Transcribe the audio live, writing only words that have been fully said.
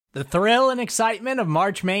The thrill and excitement of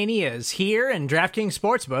March Mania is here, and DraftKings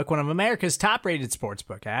Sportsbook, one of America's top-rated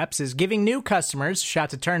sportsbook apps, is giving new customers a shot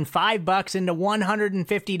to turn $5 into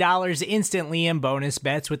 $150 instantly in bonus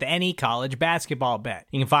bets with any college basketball bet.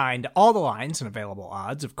 You can find all the lines and available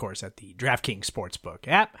odds, of course, at the DraftKings Sportsbook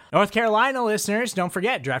app. North Carolina listeners, don't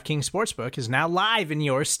forget, DraftKings Sportsbook is now live in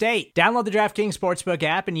your state. Download the DraftKings Sportsbook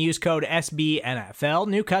app and use code SBNFL.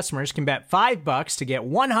 New customers can bet $5 to get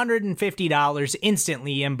 $150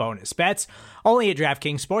 instantly in bonus bets, only at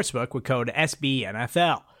DraftKings Sportsbook with code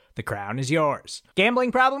SBNFL. The crown is yours.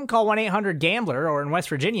 Gambling problem? Call 1-800-GAMBLER, or in West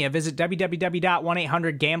Virginia, visit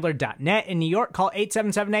www.1800gambler.net. In New York, call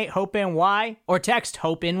 877-8-HOPE-NY or text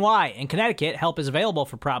HOPE-NY. In Connecticut, help is available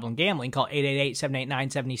for problem gambling. Call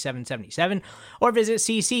 888-789-7777 or visit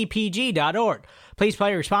ccpg.org. Please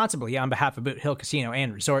play responsibly on behalf of Boot Hill Casino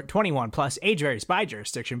and Resort. 21 plus, age varies by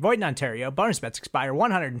jurisdiction. Void in Ontario. Bonus bets expire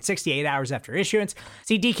 168 hours after issuance.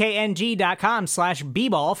 See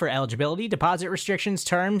dkng.com/bball for eligibility, deposit restrictions,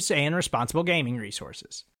 terms, and responsible gaming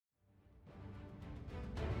resources.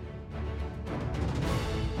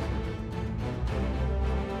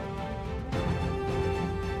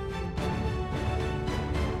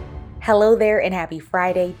 Hello there and happy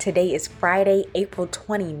Friday. Today is Friday, April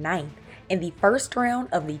 29th. And the first round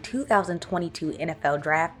of the 2022 NFL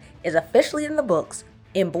Draft is officially in the books,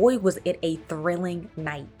 and boy was it a thrilling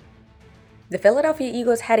night. The Philadelphia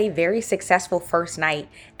Eagles had a very successful first night,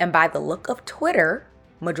 and by the look of Twitter,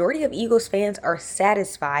 majority of Eagles fans are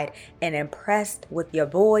satisfied and impressed with your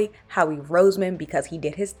boy Howie Roseman because he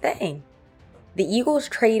did his thing. The Eagles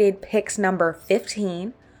traded picks number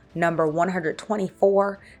 15, number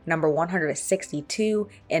 124, number 162,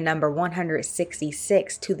 and number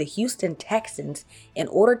 166 to the Houston Texans in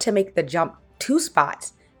order to make the jump 2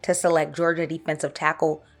 spots to select Georgia defensive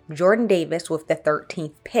tackle Jordan Davis with the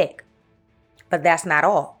 13th pick. But that's not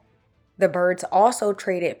all. The Birds also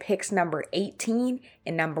traded picks number 18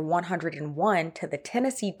 and number 101 to the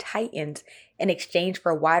Tennessee Titans in exchange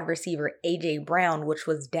for wide receiver A.J. Brown, which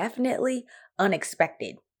was definitely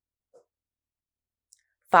unexpected.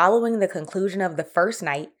 Following the conclusion of the first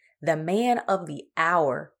night, the man of the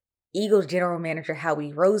hour, Eagles general manager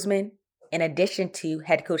Howie Roseman, in addition to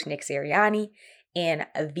head coach Nick Sirianni and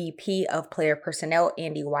VP of player personnel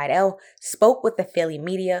Andy Weidl, spoke with the Philly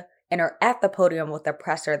media and are at the podium with a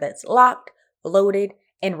presser that's locked, loaded,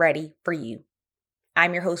 and ready for you.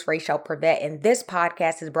 I'm your host, Rachel Prevet, and this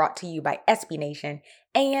podcast is brought to you by SB Nation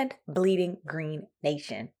and Bleeding Green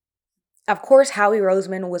Nation. Of course, Howie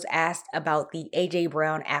Roseman was asked about the A.J.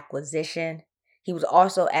 Brown acquisition. He was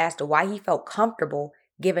also asked why he felt comfortable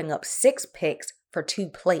giving up 6 picks for 2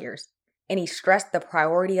 players, and he stressed the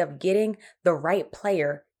priority of getting the right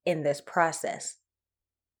player in this process.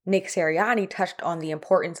 Nick Sirianni touched on the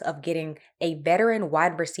importance of getting a veteran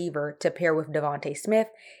wide receiver to pair with Devontae Smith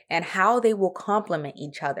and how they will complement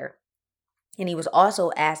each other. And he was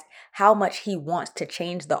also asked how much he wants to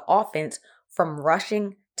change the offense from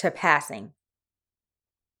rushing to passing.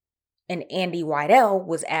 And Andy Weidl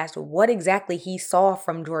was asked what exactly he saw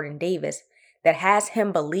from Jordan Davis that has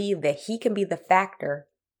him believe that he can be the factor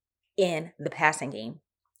in the passing game.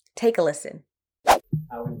 Take a listen. How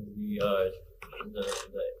the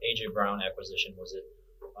A.J. Brown acquisition, was it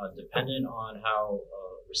dependent on how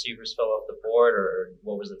receivers fell off the board, or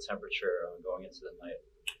what was the temperature going into the night?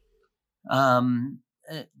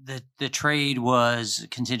 The trade was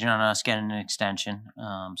contingent on us getting an extension.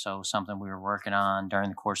 So it was something we were working on during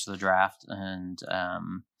the course of the draft, and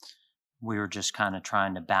we were just kind of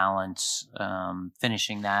trying to balance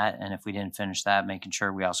finishing that, and if we didn't finish that, making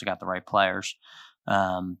sure we also got the right players.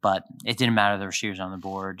 But it didn't matter the receivers on the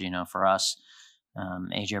board. For us,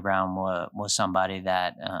 A.J. Brown was somebody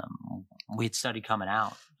that we had studied coming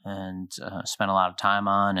out and spent a lot of time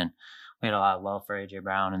on, and we had a lot of love for A.J.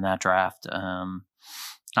 Brown in that draft.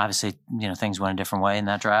 Obviously, things went a different way in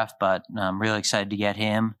that draft, but I'm really excited to get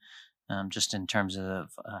him just in terms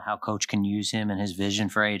of how coach can use him and his vision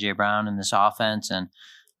for A.J. Brown in this offense, and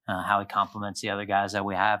how he complements the other guys that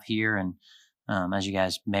we have here. And as you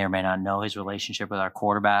guys may or may not know, his relationship with our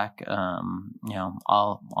quarterback,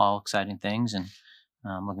 all exciting things, and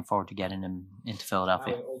I'm looking forward to getting him into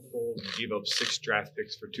Philadelphia. You gave up 6 draft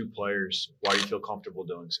picks for 2 players. Why do you feel comfortable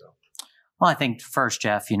doing so? Well, I think first,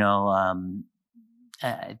 Jeff, you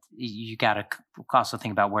got to also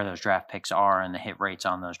think about where those draft picks are and the hit rates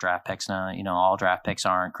on those draft picks. Now, all draft picks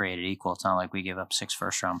aren't created equal. It's not like we give up 6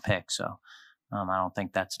 first-round picks. So I don't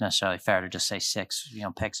think that's necessarily fair to just say 6,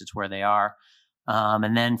 picks. It's where they are.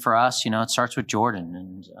 And then for us, it starts with Jordan.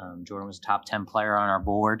 And Jordan was a top 10 player on our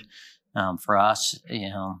board. For us,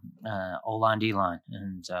 O-line, D-line.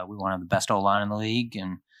 And we want to have the best O-line in the league.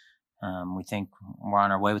 And we think we're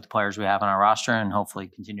on our way with the players we have on our roster, and hopefully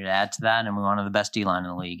continue to add to that. And we want to have the best D-line in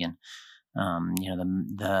the league. And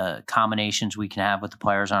the combinations we can have with the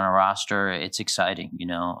players on our roster, it's exciting.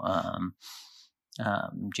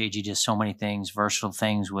 JG does so many things, versatile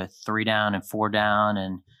things with 3 down and 4 down,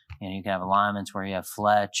 and you can have alignments where you have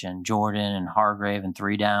Fletch and Jordan and Hargrave and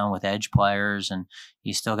 3 down with edge players, and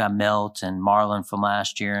you still got Milt and Marlon from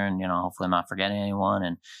last year, and hopefully I'm not forgetting anyone,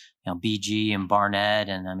 and BG and Barnett,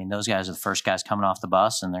 and I mean those guys are the first guys coming off the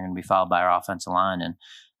bus, and they're going to be followed by our offensive line, and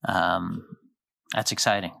that's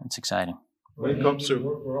exciting. It's exciting. When it comes to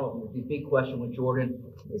the big question with Jordan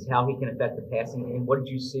is how he can affect the passing game. What did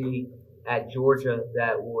you see at Georgia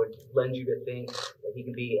that would lend you to think that he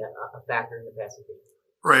can be a factor in the passing game?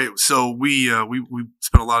 Right. So we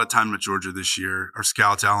spent a lot of time at Georgia this year. Our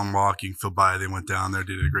scouts, Alan Walking, Phil Bye, they went down there,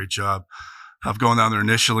 did a great job of going down there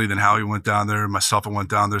initially. Then Howie went down there. Myself, I went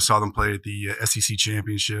down there, saw them play at the SEC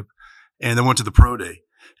championship, and then went to the pro day.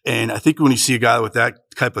 And I think when you see a guy with that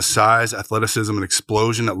type of size, athleticism, and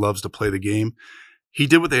explosion that loves to play the game, he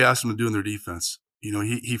did what they asked him to do in their defense.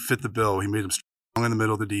 He fit the bill. He made them strong in the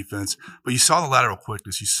middle of the defense. But you saw the lateral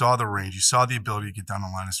quickness. You saw the range. You saw the ability to get down the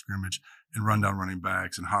line of scrimmage and run down running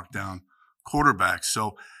backs and hawk down quarterbacks.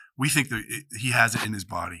 So we think that he has it in his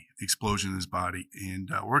body, the explosion in his body. And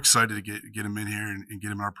we're excited to get him in here and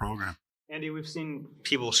get him in our program. Andy, we've seen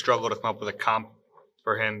people struggle to come up with a comp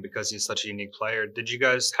for him because he's such a unique player. Did you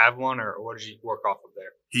guys have one, or what did you work off of there?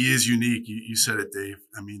 He is unique. You said it, Dave.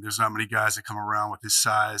 I mean, there's not many guys that come around with his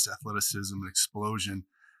size, athleticism, and explosion,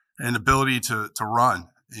 and ability to run.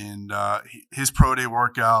 And his pro day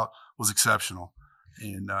workout was exceptional,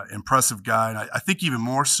 and impressive guy. And I think even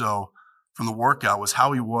more so from the workout was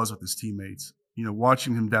how he was with his teammates.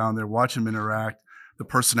 Watching him down there, watching him interact, the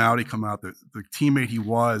personality come out, the teammate he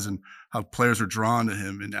was, and how players are drawn to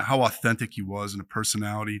him, and how authentic he was, and the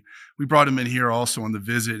personality. We brought him in here also on the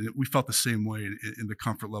visit, and we felt the same way in the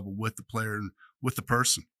comfort level with the player and with the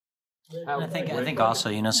person. I think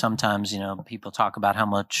also, sometimes, people talk about how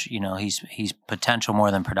much, he's potential more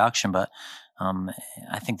than production, but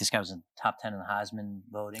I think this guy was in top 10 in the Heisman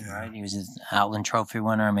voting, right? He was an Outland Trophy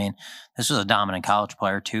winner. I mean, this was a dominant college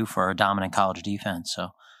player too for a dominant college defense.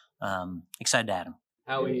 So excited to have him.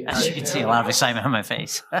 As you can see, a lot of excitement on my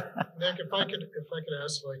face. Nick, if I could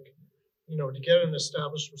ask, to get an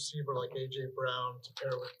established receiver like A.J. Brown to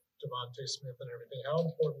pair with Devontae Smith and everything, how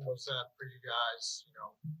important was that for you guys,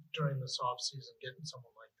 during this offseason, getting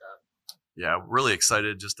someone like that? Yeah, really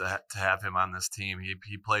excited just to have him on this team.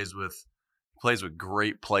 He plays with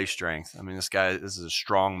great play strength. I mean, this is a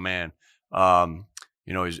strong man.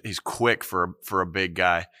 He's quick for a big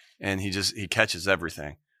guy, and he catches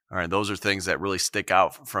everything. All right, those are things that really stick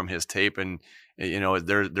out from his tape, and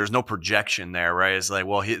there's no projection there, right? It's like,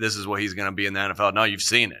 well, this is what he's going to be in the NFL. No, you've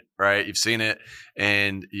seen it, right? You've seen it,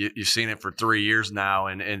 and you've seen it for 3 years now,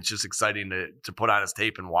 and it's just exciting to put on his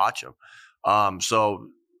tape and watch him. So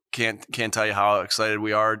can't tell you how excited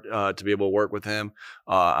we are to be able to work with him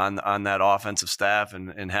on that offensive staff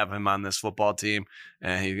and have him on this football team,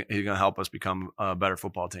 and he's going to help us become a better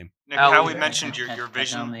football team. Nick, how we mentioned your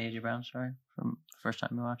vision. On the A.J. Brown story from the first time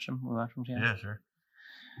we watched him. Yeah, sure.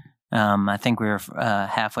 I think we were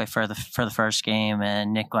halfway for the first game,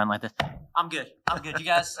 and Nick went like this. I'm good. You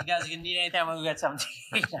guys need anything? I'm gonna get something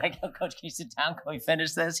to eat. I go, Coach, can you sit down? Can we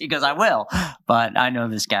finish this? He goes, I will. But I know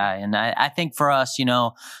this guy, and I think for us,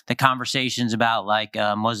 the conversations about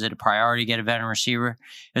was it a priority to get a veteran receiver?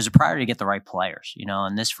 It was a priority to get the right players,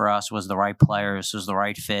 and this for us was the right player. This was the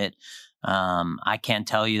right fit. I can't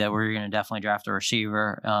tell you that we're going to definitely draft a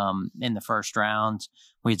receiver in the first round.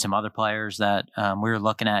 We had some other players that we were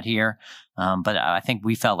looking at here. But I think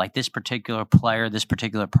we felt like this particular player, this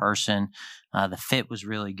particular person, the fit was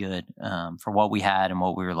really good for what we had and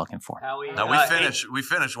what we were looking for. We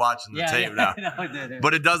finished watching the tape now.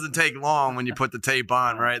 But it doesn't take long when you put the tape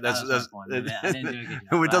on, right? It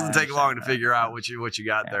doesn't take long to figure out what you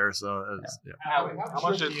got there. So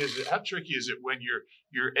How tricky is it when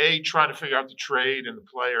you're trying to figure out the trade and the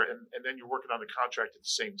player, and then you're working on the contract at the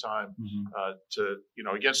same time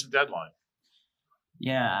against the deadline?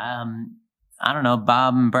 Yeah, I don't know,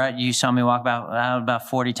 Bob and Brett, you saw me walk about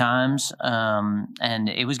 40 times, and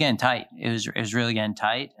it was getting tight. It was really getting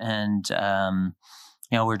tight, and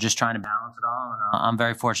we're just trying to balance it all. And I'm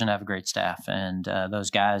very fortunate to have a great staff, and those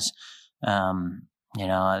guys, they keep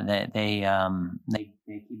me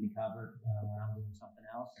covered when I'm doing something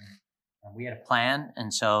else. And we had a plan,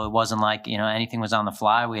 and so it wasn't like anything was on the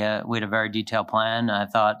fly. We had a very detailed plan. I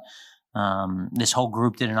thought this whole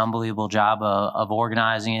group did an unbelievable job of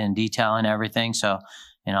organizing it and detailing everything. So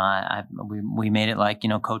we made it like,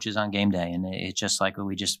 coaches on game day, and it's just like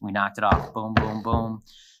we knocked it off, boom, boom, boom.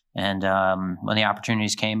 And when the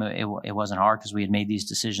opportunities came, it wasn't hard because we had made these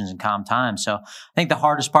decisions in calm time. So I think the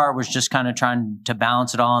hardest part was just kind of trying to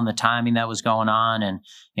balance it all and the timing that was going on, and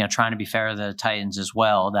trying to be fair to the Titans as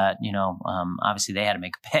well. That obviously they had to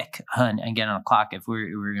make a pick and get on the clock if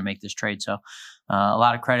we were going to make this trade. So a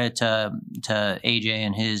lot of credit to AJ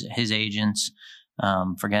and his agents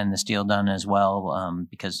for getting this deal done as well,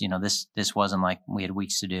 because this wasn't like we had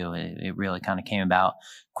weeks to do. It really kind of came about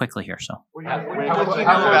quickly here. So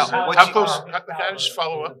how close? Can I just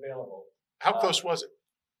follow up? How close was it?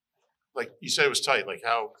 Like you said, it was tight. Like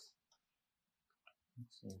how?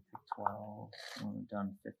 Let's see, 12. We're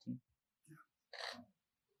done 15.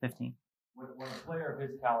 15. When a player of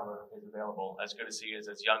his caliber is available, as good as he is,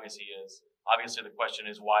 as young as he is, obviously the question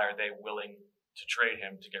is, why are they willing to trade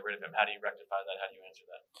him, to get rid of him? How do you rectify that? How do you answer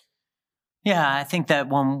that? Yeah, I think that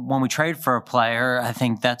when we trade for a player, I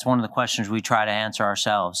think that's one of the questions we try to answer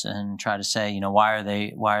ourselves and try to say, why are they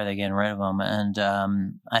getting rid of him? And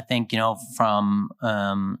I think from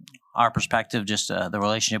our perspective, just the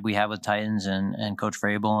relationship we have with Titans and Coach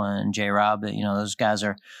Vrabel and J. Rob, those guys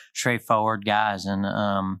are straightforward guys, and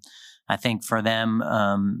I think for them,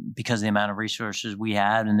 because of the amount of resources we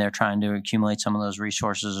had, and they're trying to accumulate some of those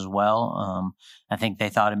resources as well, I think they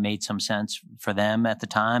thought it made some sense for them at the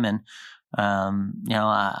time. And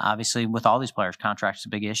obviously with all these players, contract's a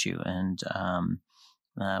big issue. And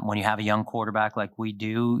when you have a young quarterback like we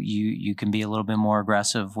do, you can be a little bit more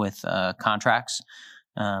aggressive with contracts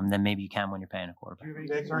than maybe you can when you're paying a quarterback. Do you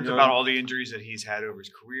have any concerns about all the injuries that he's had over his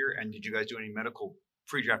career? And did you guys do any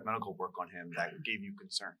pre-draft medical work on him that gave you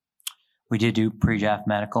concern? We did do pre-draft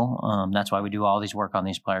medical. That's why we do all these work on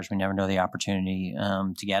these players. We never know the opportunity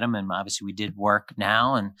to get them. And obviously we did work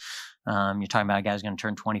now. And you're talking about a guy who's going to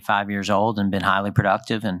turn 25 years old and been highly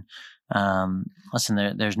productive. And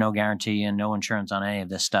listen, there's no guarantee and no insurance on any of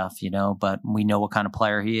this stuff, but we know what kind of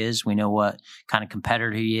player he is. We know what kind of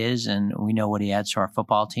competitor he is. And we know what he adds to our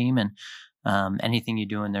football team. And anything you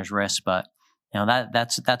do, and there's risk. But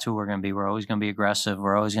that's who we're going to be. We're always going to be aggressive.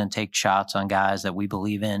 We're always going to take shots on guys that we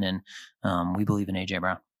believe in, and we believe in A.J.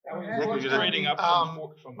 Brown. Trading up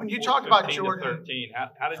from when you talk about Jordan, to 13,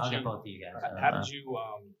 how did I'll you? get both of you guys. How did you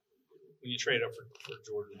when you traded up for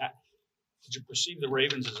Jordan? Did you perceive the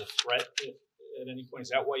Ravens as a threat at any point? Is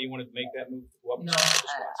that why you wanted to make that move? No,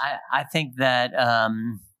 I think that.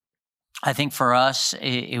 I think for us,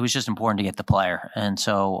 it was just important to get the player. And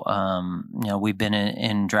so, we've been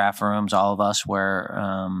in draft rooms, all of us, where,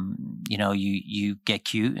 you get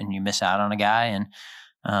cute and you miss out on a guy.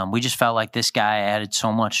 And we just felt like this guy added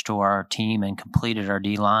so much to our team and completed our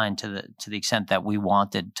D-line to the extent that we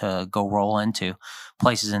wanted to go roll into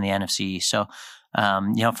places in the NFC. So,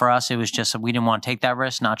 for us, it was just we didn't want to take that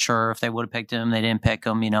risk. Not sure if they would have picked him. They didn't pick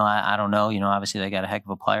him. I don't know. Obviously they got a heck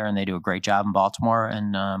of a player and they do a great job in Baltimore.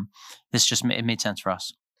 And it made sense for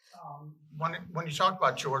us. When you talk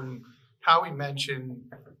about Jordan, Howie mentioned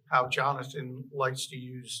how Jonathan likes to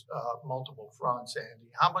use multiple fronts.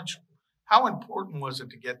 Andy, how important was it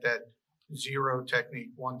to get that zero technique,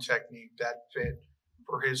 one technique that fit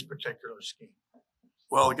for his particular scheme?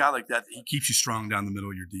 Well, a guy like that, he keeps you strong down the middle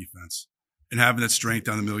of your defense. And having that strength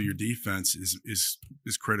down the middle of your defense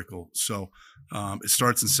is critical. So it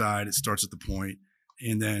starts inside. It starts at the point.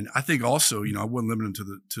 And then I think also, I wouldn't limit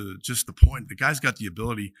him to just the point. The guy's got the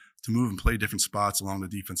ability to move and play different spots along the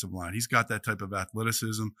defensive line. He's got that type of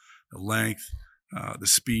athleticism, the length, the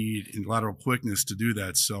speed, and lateral quickness to do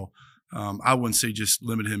that. So I wouldn't say just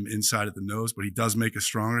limit him inside at the nose, but he does make us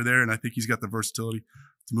stronger there. And I think he's got the versatility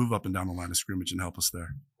to move up and down the line of scrimmage and help us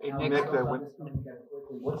there. Hey, Nick,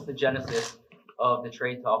 what's the genesis of the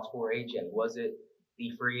trade talks for AJ? Was it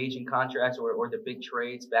the free agent contracts or the big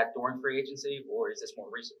trades back during free agency, or is this more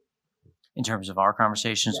recent? In terms of our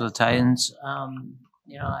conversations with the Titans, I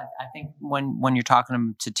think when you're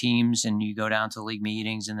talking to teams and you go down to league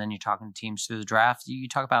meetings and then you're talking to teams through the draft, you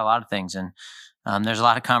talk about a lot of things. And there's a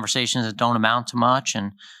lot of conversations that don't amount to much.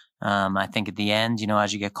 And I think at the end,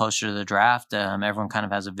 as you get closer to the draft, everyone kind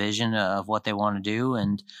of has a vision of what they want to do.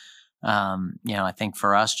 And, I think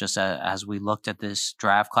for us, just as we looked at this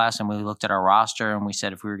draft class and we looked at our roster and we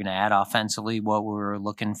said if we were going to add offensively what we were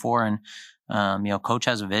looking for, and, Coach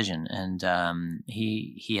has a vision, and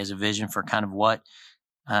he has a vision for kind of what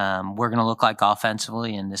we're going to look like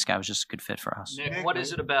offensively, and this guy was just a good fit for us. Nick, what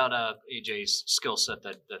is it about AJ's skill set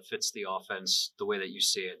that fits the offense the way that you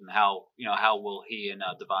see it, and how will he and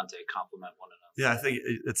Devontae complement one another? Yeah, I think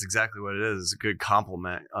it's exactly what it is. It's a good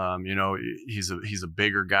compliment. He's a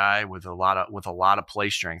bigger guy with a lot of play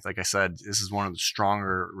strength. Like I said, this is one of the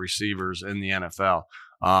stronger receivers in the NFL.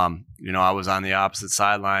 I was on the opposite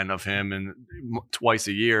sideline of him and twice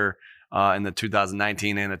a year in the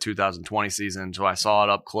 2019 and the 2020 season. So I saw it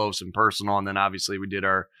up close and personal. And then obviously we did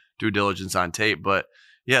our due diligence on tape. But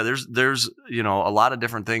yeah, there's a lot of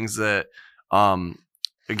different things that,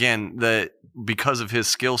 again, that because of his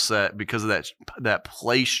skill set, because of that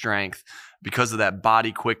play strength, because of that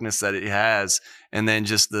body quickness that he has, and then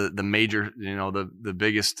just the major, the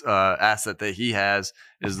biggest asset that he has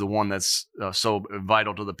is the one that's so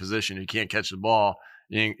vital to the position. You can't catch the ball,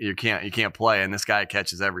 you can't play, and this guy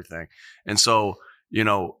catches everything. And so,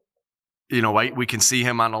 we can see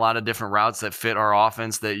him on a lot of different routes that fit our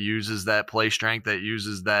offense, that uses that play strength, that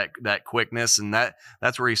uses that quickness, and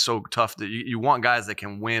that's where he's so tough. That you want guys that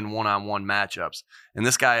can win one-on-one matchups, and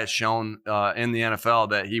this guy has shown in the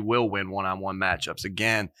NFL that he will win one-on-one matchups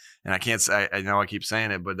again. And I can't say, I know I keep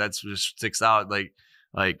saying it, but that's just sticks out. Like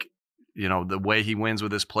the way he wins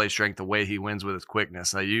with his play strength, the way he wins with his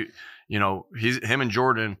quickness. Him and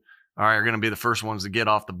Jordan are going to be the first ones to get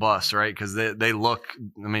off the bus, right? Because they look.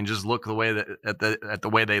 I mean, just look the way that at the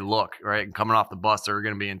way they look, right? And coming off the bus, they're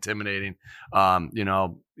going to be intimidating.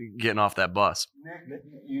 Getting off that bus. Nick,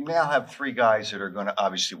 you now have 3 guys that are going to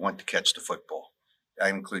obviously want to catch the football. That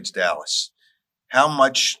includes Dallas. How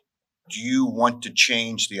much do you want to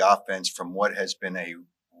change the offense from what has been a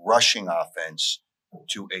rushing offense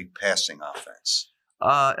to a passing offense?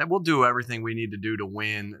 And we'll do everything we need to do to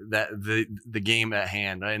win the game at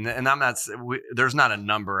hand. And I'm not. There's not a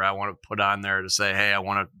number I want to put on there to say, hey, I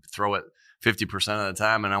want to throw it 50% of the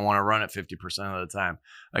time and I want to run it 50% of the time.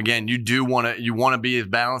 Again, you want to be as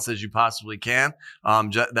balanced as you possibly can.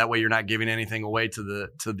 That way you're not giving anything away to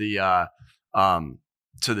the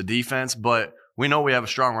defense. But we know we have a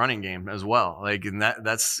strong running game as well. And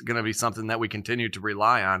that's going to be something that we continue to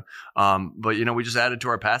rely on. But we just added to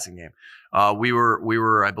our passing game. We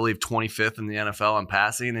were, I believe, 25th in the NFL in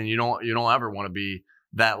passing, and you don't ever want to be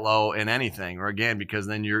that low in anything, or again, because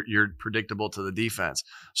then you're predictable to the defense.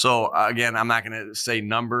 So again, I'm not going to say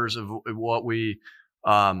numbers of what we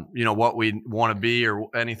want to be or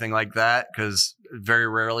anything like that, because very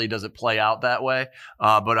rarely does it play out that way.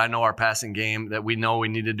 But I know our passing game that we know we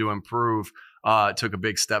needed to improve took a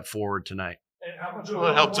big step forward tonight. And how much will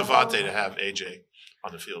it help Devontae to have AJ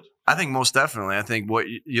on the field? I think most definitely. I think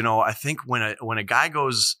I think when a guy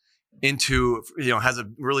goes into, has a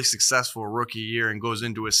really successful rookie year and goes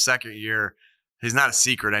into his second year, he's not a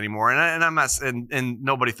secret anymore. And I'm not, and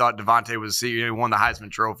nobody thought Devontae was a secret. He won the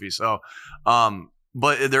Heisman Trophy. So,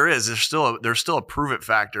 but there's still a prove it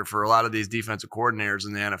factor for a lot of these defensive coordinators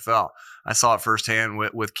in the NFL. I saw it firsthand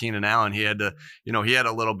with Keenan Allen. He had to, he had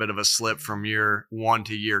a little bit of a slip from year 1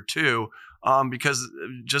 to year 2. Because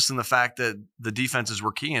just in the fact that the defenses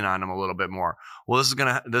were keying on him a little bit more. Well, this is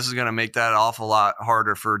gonna make that an awful lot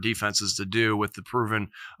harder for defenses to do with the proven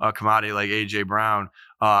commodity like A.J. Brown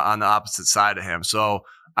on the opposite side of him. So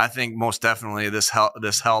I think most definitely this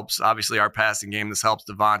helps. Obviously, our passing game. This helps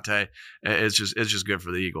Devontae. It's just good for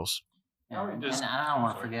the Eagles. And I don't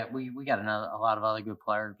want to forget, we got a lot of other good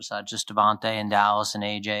players besides just Devontae and Dallas and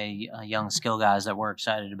A.J. Young skill guys that we're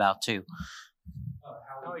excited about too.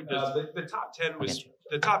 The top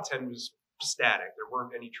 10 was static. There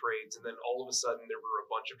weren't any trades, and then all of a sudden there were a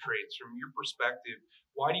bunch of trades. From your perspective,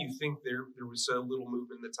 why do you think there was so little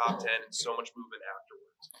movement in the top 10 and so much movement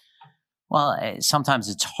afterwards? Well, sometimes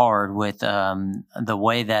it's hard with the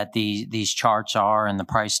way that these charts are and the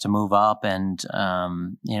price to move up, and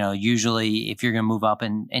usually if you're going to move up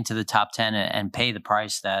into the top 10 and pay the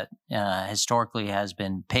price that historically has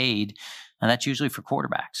been paid, and that's usually for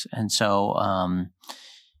quarterbacks, and so.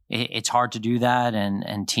 It's hard to do that,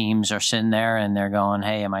 and teams are sitting there and they're going,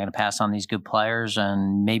 hey, am I going to pass on these good players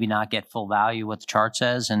and maybe not get full value what the chart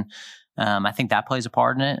says? And I think that plays a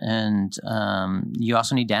part in it. And you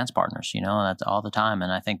also need dance partners, that's all the time.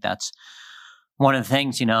 And I think that's one of the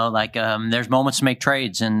things, there's moments to make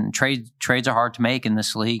trades, and trades are hard to make in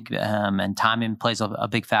this league, and timing plays a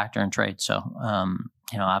big factor in trades. So,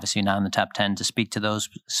 obviously not in the top 10 to speak to those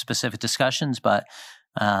specific discussions, but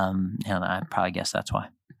I probably guess that's why.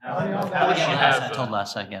 I told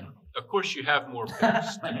Les again. Of course, you have more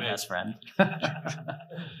picks to make. Best friend.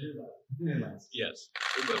 Yes,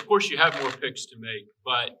 of course you have more picks to make,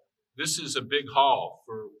 but this is a big haul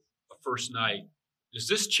for a first night. Does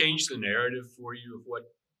this change the narrative for you of what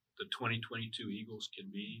the 2022 Eagles can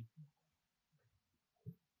be?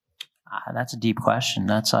 That's a deep question.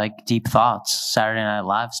 That's like deep thoughts, Saturday Night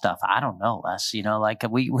Live stuff. I don't know, Les.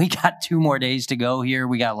 We got 2 more days to go here.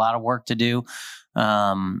 We got a lot of work to do.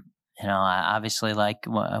 I obviously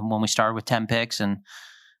when we started with 10 picks and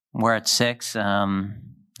we're at 6,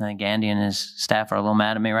 I think Andy and his staff are a little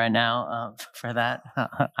mad at me right now for that.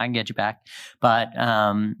 I can get you back. But,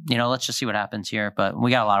 let's just see what happens here. But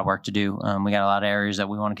we got a lot of work to do. We got a lot of areas that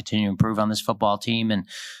we want to continue to improve on this football team. And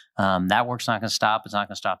that work's not going to stop. It's not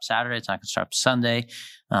going to stop Saturday. It's not going to stop Sunday.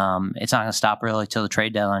 It's not going to stop really till the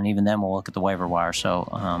trade deadline. Even then, we'll look at the waiver wire. So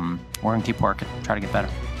we're going to keep working, try to get better.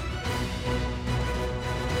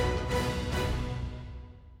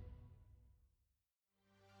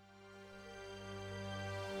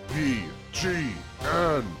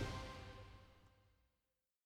 PGN